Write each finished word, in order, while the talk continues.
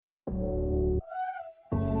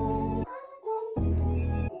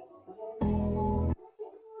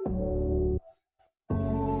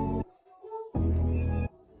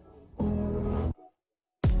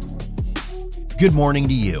Good morning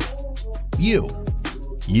to you. You,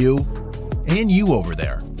 and you over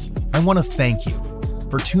there. I want to thank you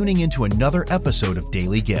for tuning into another episode of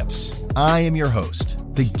Daily Gifts. I am your host,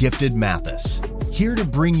 the Gifted Mathis, here to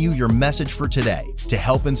bring you your message for today to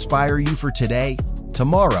help inspire you for today,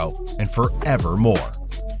 tomorrow, and forevermore.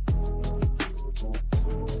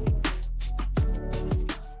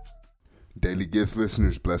 Daily Gifts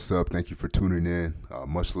listeners, bless up. Thank you for tuning in.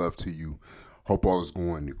 Much love to you. Hope all is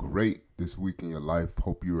going great this week in your life.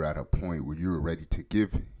 Hope you're at a point where you're ready to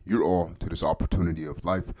give your all to this opportunity of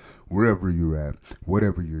life, wherever you're at,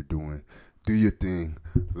 whatever you're doing. Do your thing.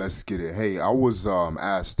 Let's get it. Hey, I was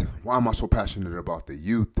asked, why am I so passionate about the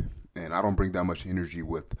youth? And I don't bring that much energy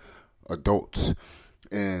with adults.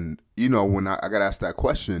 And, you know, when I got asked that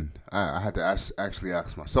question, I had to actually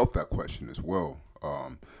ask myself that question as well,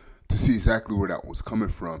 to see exactly where that was coming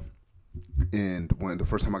from. And when the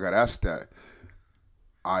first time I got asked that,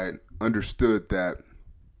 I understood that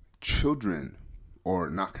children are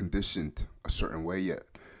not conditioned a certain way yet.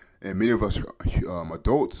 And many of us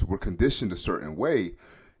adults, we're conditioned a certain way,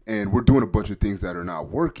 and we're doing a bunch of things that are not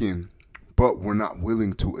working, but we're not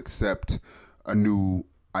willing to accept a new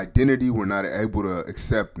identity. We're not able to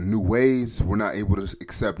accept new ways. We're not able to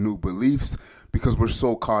accept new beliefs because we're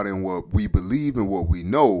so caught in what we believe and what we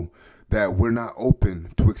know that we're not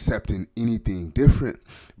open to accepting anything different.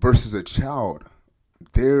 Versus a child,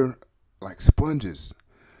 they're like sponges.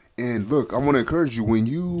 And look, I want to encourage you, when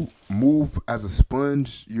you move as a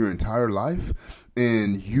sponge your entire life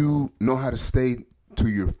and you know how to stay to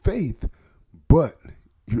your faith, but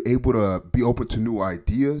you're able to be open to new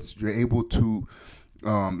ideas, you're able to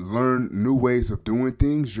learn new ways of doing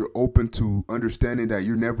things, you're open to understanding that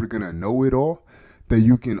you're never going to know it all, that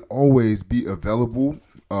you can always be available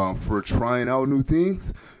for trying out new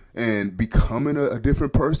things and becoming a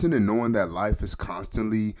different person, and knowing that life is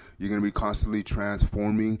you're going to be constantly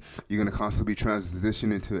transforming. You're going to constantly be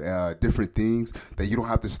transitioning into different things, that you don't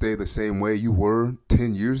have to stay the same way you were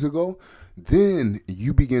 10 years ago. Then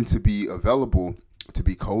you begin to be available to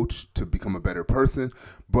be coached, to become a better person.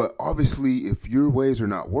 But obviously, if your ways are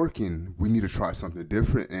not working, we need to try something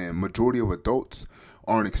different. And majority of adults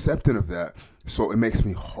aren't accepting of that. So it makes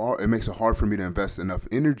it hard for me to invest enough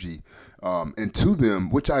energy into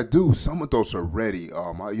them, which I do. Some adults are ready.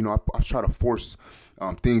 I've tried to force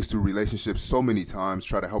things through relationships so many times,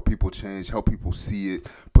 try to help people change, help people see it,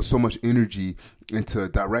 put so much energy into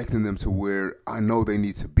directing them to where I know they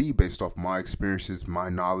need to be based off my experiences, my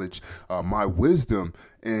knowledge, my wisdom.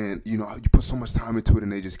 And, you put so much time into it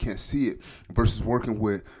and they just can't see it, versus working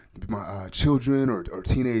with my children or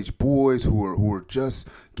teenage boys who are just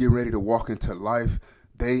getting ready to walk into life.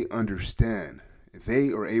 They understand. They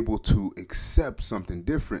are able to accept something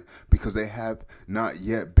different because they have not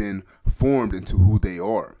yet been formed into who they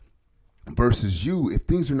are. Versus you, if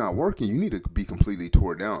things are not working, you need to be completely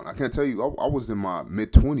tore down. I can't tell you, I was in my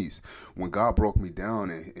mid-20s when God broke me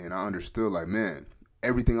down and I understood, like, man,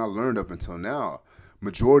 everything I learned up until now,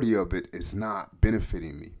 majority of it is not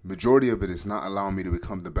benefiting me. Majority of it is not allowing me to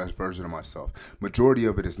become the best version of myself. Majority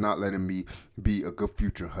of it is not letting me be a good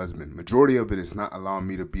future husband. Majority of it is not allowing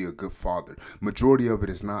me to be a good father. Majority of it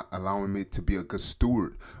is not allowing me to be a good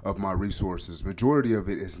steward of my resources. Majority of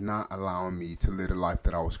it is not allowing me to live the life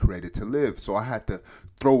that I was created to live. So I had to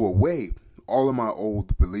throw away all of my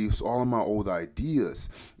old beliefs, all of my old ideas,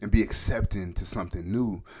 and be accepting to something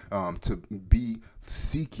new, to be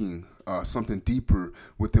seeking something deeper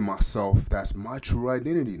within myself. That's my true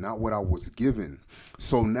identity, not what I was given.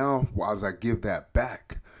 So now, as I give that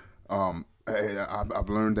back, I've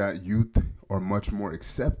learned that youth are much more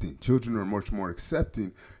accepting. Children are much more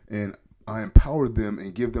accepting, and I empower them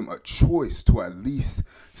and give them a choice to at least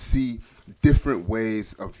see different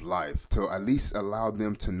ways of life, to at least allow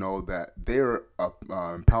them to know that they're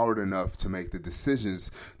empowered enough to make the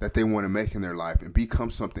decisions that they want to make in their life and become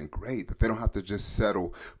something great, that they don't have to just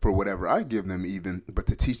settle for whatever I give them even, but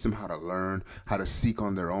to teach them how to learn, how to seek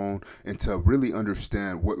on their own, and to really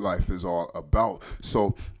understand what life is all about.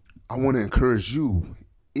 So I want to encourage you,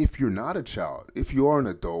 if you're not a child, if you are an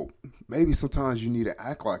adult, maybe sometimes you need to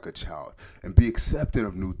act like a child and be accepting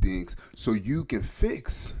of new things so you can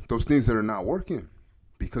fix those things that are not working.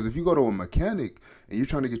 Because if you go to a mechanic and you're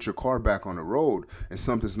trying to get your car back on the road and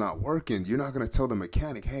something's not working, you're not going to tell the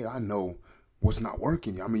mechanic, hey, I know what's not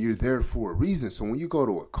working. I mean, you're there for a reason. So when you go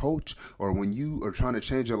to a coach or when you are trying to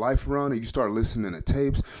change your life around and you start listening to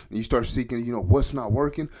tapes and you start seeking, what's not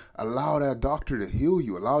working, allow that doctor to heal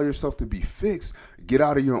you. Allow yourself to be fixed. Get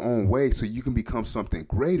out of your own way so you can become something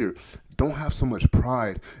greater. Don't have so much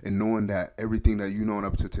pride in knowing that everything that you know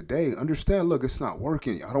up to today. Understand, look, it's not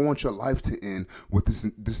working. I don't want your life to end with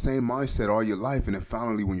the same mindset all your life. And then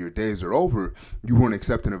finally, when your days are over, you weren't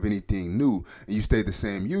accepting of anything new. And you stayed the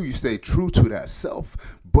same you stay true to that self.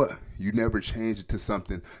 But you never change it to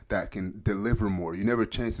something that can deliver more. You never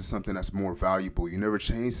change to something that's more valuable. You never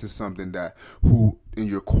change to something that who in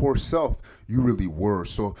your core self you really were.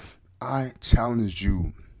 So I challenge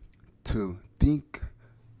you to think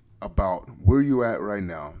about where you're at right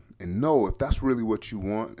now and know if that's really what you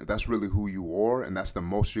want, if that's really who you are, and that's the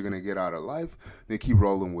most you're going to get out of life, then keep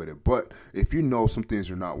rolling with it. But if you know some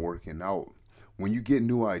things are not working out, when you get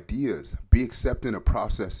new ideas, be accepting to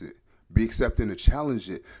process it, be accepting to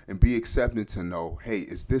challenge it, and be accepting to know, hey,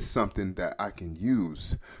 is this something that I can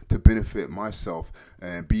use to benefit myself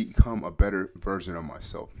and become a better version of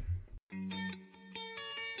myself?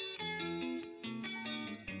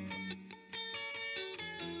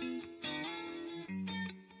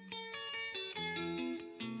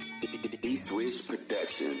 D-Swish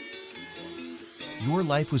Production. Your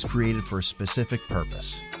life was created for a specific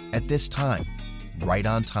purpose, at this time, right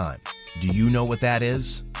on time. Do you know what that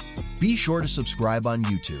is? Be sure to subscribe on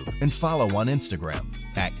YouTube and follow on Instagram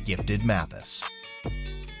 @GiftedMathis.